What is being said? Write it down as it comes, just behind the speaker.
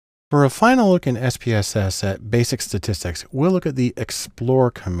For a final look in SPSS at basic statistics, we'll look at the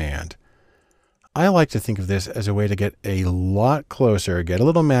explore command. I like to think of this as a way to get a lot closer, get a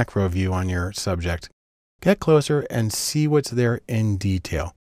little macro view on your subject, get closer and see what's there in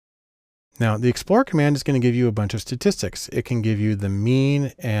detail. Now, the explore command is going to give you a bunch of statistics. It can give you the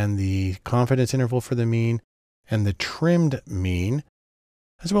mean and the confidence interval for the mean and the trimmed mean,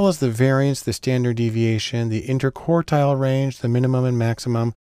 as well as the variance, the standard deviation, the interquartile range, the minimum and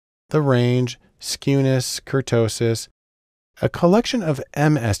maximum, the range, skewness, kurtosis, a collection of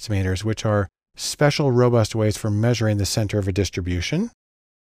M estimators, which are special robust ways for measuring the center of a distribution,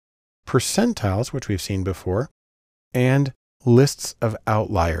 percentiles, which we've seen before, and lists of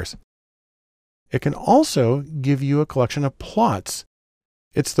outliers. It can also give you a collection of plots.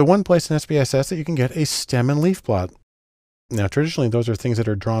 It's the one place in SPSS that you can get a stem and leaf plot. Now, traditionally, those are things that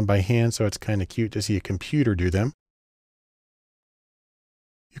are drawn by hand, so it's kind of cute to see a computer do them.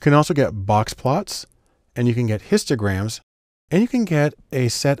 You can also get box plots, and you can get histograms, and you can get a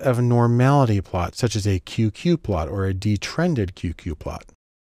set of normality plots, such as a QQ plot or a detrended QQ plot.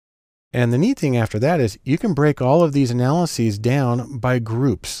 And the neat thing after that is you can break all of these analyses down by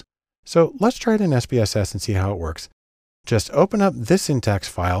groups. So let's try it in SPSS and see how it works. Just open up this syntax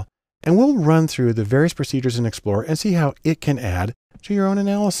file, and we'll run through the various procedures in Explorer and see how it can add to your own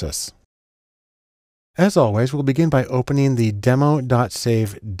analysis. As always, we'll begin by opening the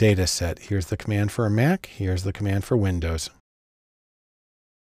demo.save dataset. Here's the command for a Mac. Here's the command for Windows.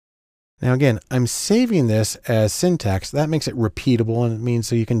 Now again, I'm saving this as syntax. That makes it repeatable, and it means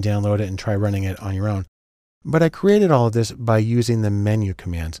so you can download it and try running it on your own. But I created all of this by using the menu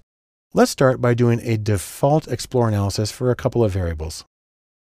commands. Let's start by doing a default Explore analysis for a couple of variables.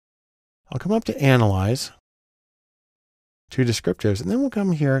 I'll come up to Analyze, to Descriptives, and then we'll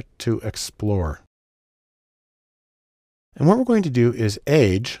come here to Explore. And what we're going to do is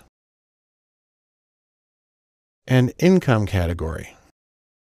age and income category.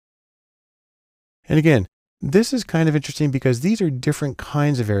 And again, this is kind of interesting because these are different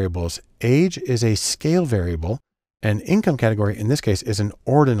kinds of variables. Age is a scale variable, and income category in this case is an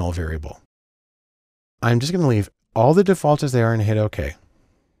ordinal variable. I'm just going to leave all the defaults as they are and hit OK.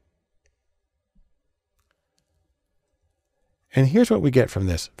 And here's what we get from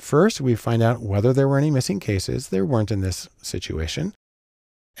this. First, we find out whether there were any missing cases. There weren't in this situation.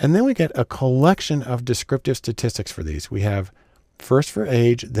 And then we get a collection of descriptive statistics for these. We have first for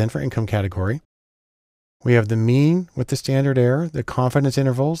age, then for income category. We have the mean with the standard error, the confidence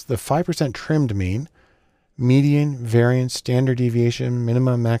intervals, the 5% trimmed mean, median, variance, standard deviation,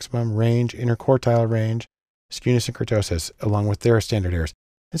 minimum, maximum, range, interquartile range, skewness, and kurtosis, along with their standard errors.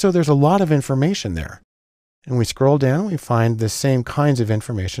 And so there's a lot of information there. And we scroll down, we find the same kinds of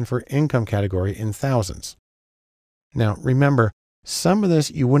information for income category in thousands. Now, remember, some of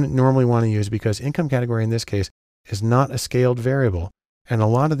this you wouldn't normally want to use because income category in this case is not a scaled variable. And a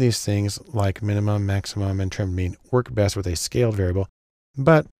lot of these things like minimum, maximum, and trimmed mean work best with a scaled variable.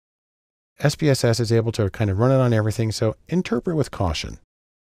 But SPSS is able to kind of run it on everything, so interpret with caution.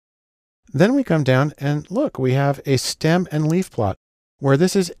 Then we come down and look, we have a stem and leaf plot, where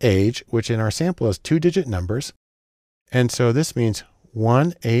this is age, which in our sample is 2-digit numbers. And so this means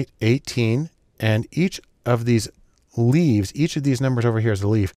 1, 8, 18, and each of these leaves, each of these numbers over here is a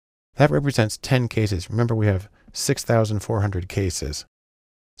leaf, that represents 10 cases. Remember, we have 6,400 cases.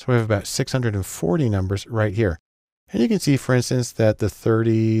 So we have about 640 numbers right here. And you can see, for instance, that the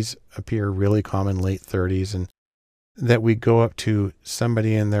 30s appear really common, late 30s, and that we go up to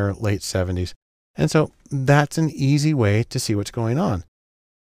somebody in their late 70s. And so that's an easy way to see what's going on.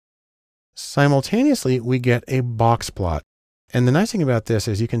 Simultaneously, we get a box plot. And the nice thing about this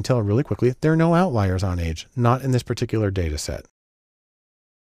is you can tell really quickly there are no outliers on age, not in this particular data set.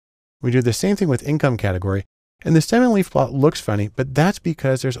 We do the same thing with income category. And the stem and leaf plot looks funny, but that's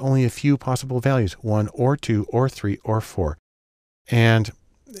because there's only a few possible values, 1 or 2 or 3 or 4. And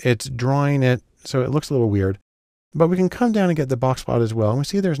it's drawing it, so it looks a little weird. But we can come down and get the box plot as well. And we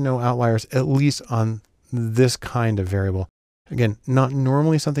see there's no outliers, at least on this kind of variable. Again, not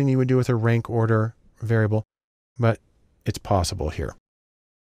normally something you would do with a rank order variable, but it's possible here.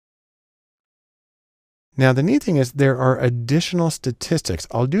 Now, the neat thing is there are additional statistics.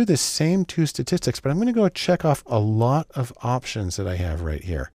 I'll do the same 2 statistics, but I'm going to go check off a lot of options that I have right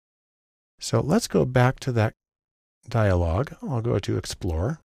here. So let's go back to that dialog. I'll go to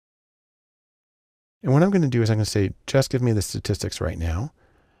Explore. And what I'm going to do is I'm going to say, just give me the statistics right now.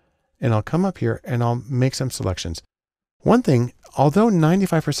 And I'll come up here and I'll make some selections. One thing, although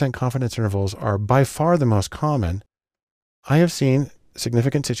 95% confidence intervals are by far the most common, I have seen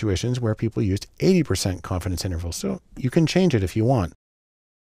significant situations where people used 80% confidence intervals. So you can change it if you want.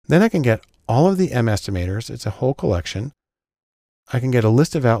 Then I can get all of the M estimators. It's a whole collection. I can get a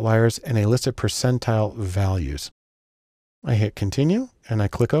list of outliers and a list of percentile values. I hit continue and I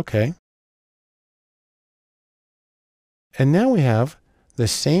click OK. And now we have the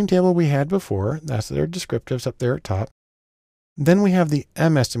same table we had before. That's their descriptives up there at top. Then we have the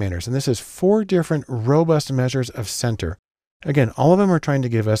M estimators, and this is 4 different robust measures of center. Again, all of them are trying to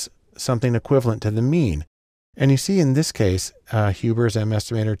give us something equivalent to the mean. And you see in this case, Huber's M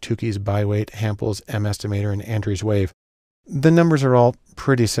estimator, Tukey's byweight, Hampel's M estimator, and Andrews wave. The numbers are all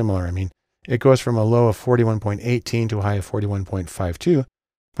pretty similar. I mean, it goes from a low of 41.18 to a high of 41.52,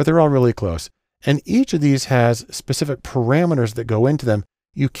 but they're all really close. And each of these has specific parameters that go into them.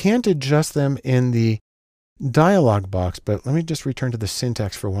 You can't adjust them in the dialog box, but let me just return to the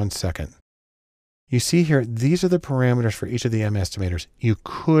syntax for 1 second. You see here, these are the parameters for each of the M estimators. You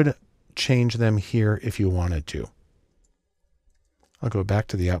could change them here if you wanted to. I'll go back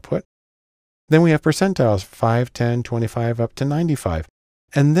to the output. Then we have percentiles, 5, 10, 25, up to 95.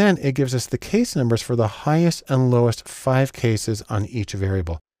 And then it gives us the case numbers for the highest and lowest 5 cases on each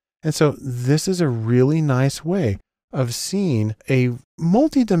variable. And so this is a really nice way of seeing a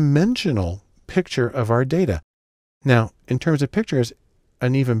multidimensional picture of our data. Now, in terms of pictures,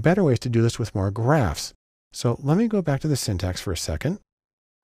 an even better way is to do this with more graphs. So let me go back to the syntax for a second.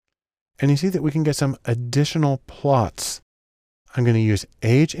 And you see that we can get some additional plots. I'm going to use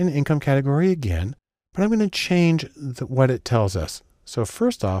age and income category again, but I'm going to change what it tells us. So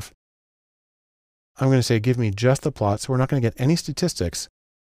first off, I'm going to say, give me just the plots. So we're not going to get any statistics.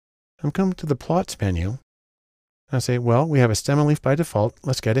 I'm coming to the plots menu. And I say, well, we have a stem and leaf by default.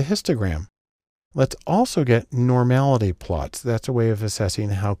 Let's get a histogram. Let's also get normality plots. That's a way of assessing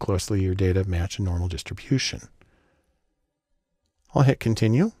how closely your data match a normal distribution. I'll hit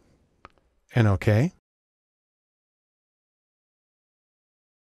continue and OK.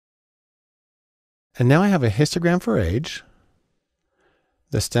 And now I have a histogram for age,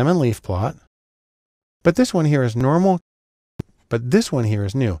 the stem and leaf plot, but this one here is normal, but this one here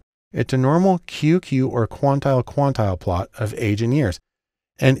is new. It's a normal QQ or quantile plot of age and years.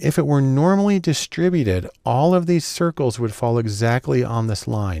 And if it were normally distributed, all of these circles would fall exactly on this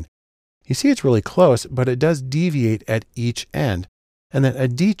line. You see it's really close, but it does deviate at each end. And then a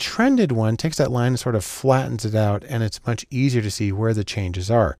detrended one takes that line and sort of flattens it out, and it's much easier to see where the changes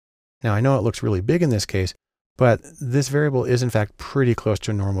are. Now, I know it looks really big in this case, but this variable is in fact pretty close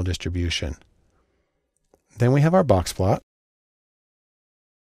to a normal distribution. Then we have our box plot.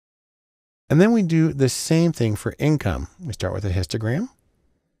 And then we do the same thing for income. We start with a histogram,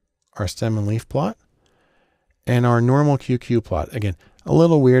 our stem and leaf plot, and our normal QQ plot. Again, a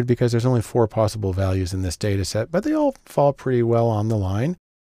little weird because there's only 4 possible values in this data set, but they all fall pretty well on the line.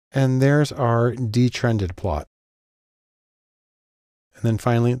 And there's our detrended plot. And then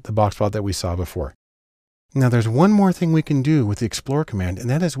finally, the box plot that we saw before. Now there's one more thing we can do with the explore command, and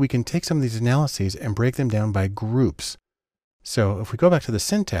that is we can take some of these analyses and break them down by groups. So if we go back to the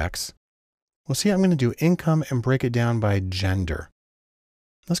syntax, we'll see I'm going to do income and break it down by gender.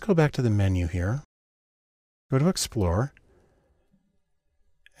 Let's go back to the menu here. Go to explore.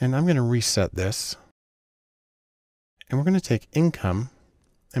 And I'm going to reset this. And we're going to take income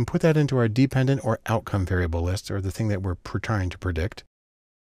and put that into our dependent or outcome variable list, or the thing that we're trying to predict.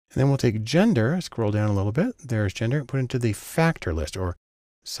 And then we'll take gender, scroll down a little bit. There's gender, and put it into the factor list, or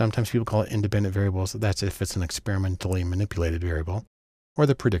sometimes people call it independent variables. That's if it's an experimentally manipulated variable, or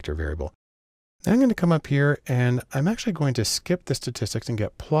the predictor variable. Then I'm going to come up here, and I'm actually going to skip the statistics and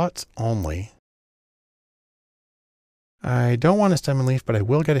get plots only. I don't want a stem and leaf, but I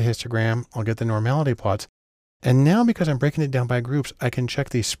will get a histogram. I'll get the normality plots. And now, because I'm breaking it down by groups, I can check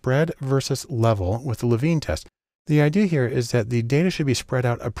the spread versus level with the Levine test. The idea here is that the data should be spread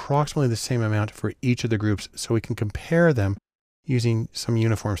out approximately the same amount for each of the groups, so we can compare them using some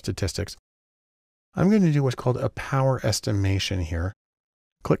uniform statistics. I'm going to do what's called a power estimation here.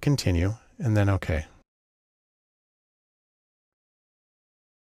 Click continue, and then OK.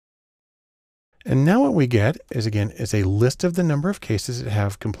 And now what we get is, again, is a list of the number of cases that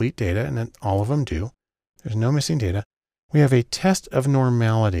have complete data, and then all of them do. There's no missing data. We have a test of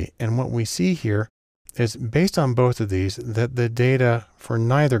normality, and what we see here is, based on both of these, that the data for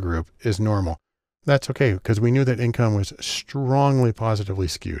neither group is normal. That's okay, because we knew that income was strongly positively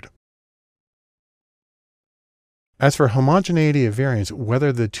skewed. As for homogeneity of variance,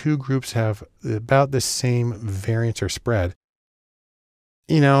 whether the two groups have about the same variance or spread,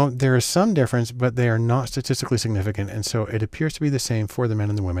 there is some difference, but they are not statistically significant, and so it appears to be the same for the men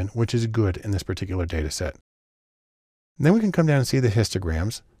and the women, which is good in this particular data set. Then we can come down and see the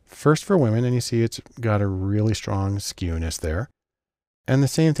histograms. First for women, and you see it's got a really strong skewness there. And the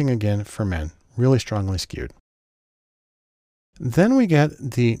same thing again for men, really strongly skewed. Then we get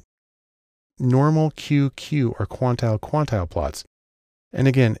the normal QQ or quantile plots. And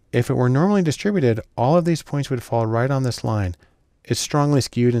again, if it were normally distributed, all of these points would fall right on this line. It's strongly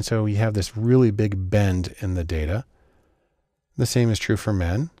skewed, and so we have this really big bend in the data. The same is true for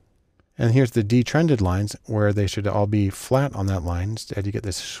men. And here's the detrended lines where they should all be flat on that line. Instead, you get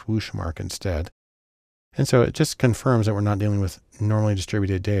this swoosh mark instead. And so it just confirms that we're not dealing with normally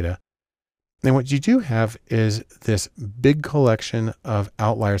distributed data. And what you do have is this big collection of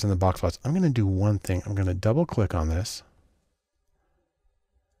outliers in the box plots. I'm going to do one thing. I'm going to double click on this.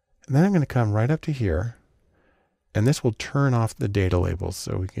 And then I'm going to come right up to here. And this will turn off the data labels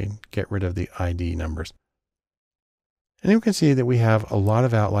so we can get rid of the ID numbers. And you can see that we have a lot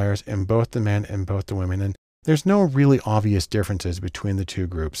of outliers in both the men and both the women. And there's no really obvious differences between the two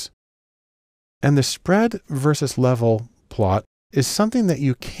groups. And the spread versus level plot is something that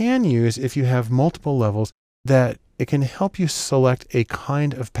you can use if you have multiple levels, that it can help you select a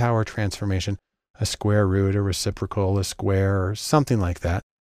kind of power transformation, a square root, a reciprocal, a square, or something like that.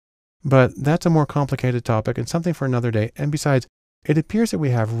 But that's a more complicated topic and something for another day. And besides, it appears that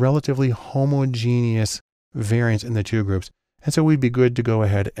we have relatively homogeneous variance in the two groups. And so we'd be good to go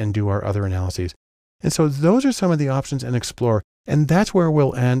ahead and do our other analyses. And so those are some of the options in Explore. And that's where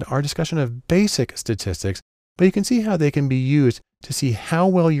we'll end our discussion of basic statistics. But you can see how they can be used to see how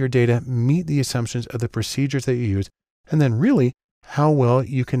well your data meet the assumptions of the procedures that you use, and then really how well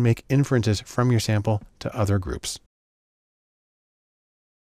you can make inferences from your sample to other groups.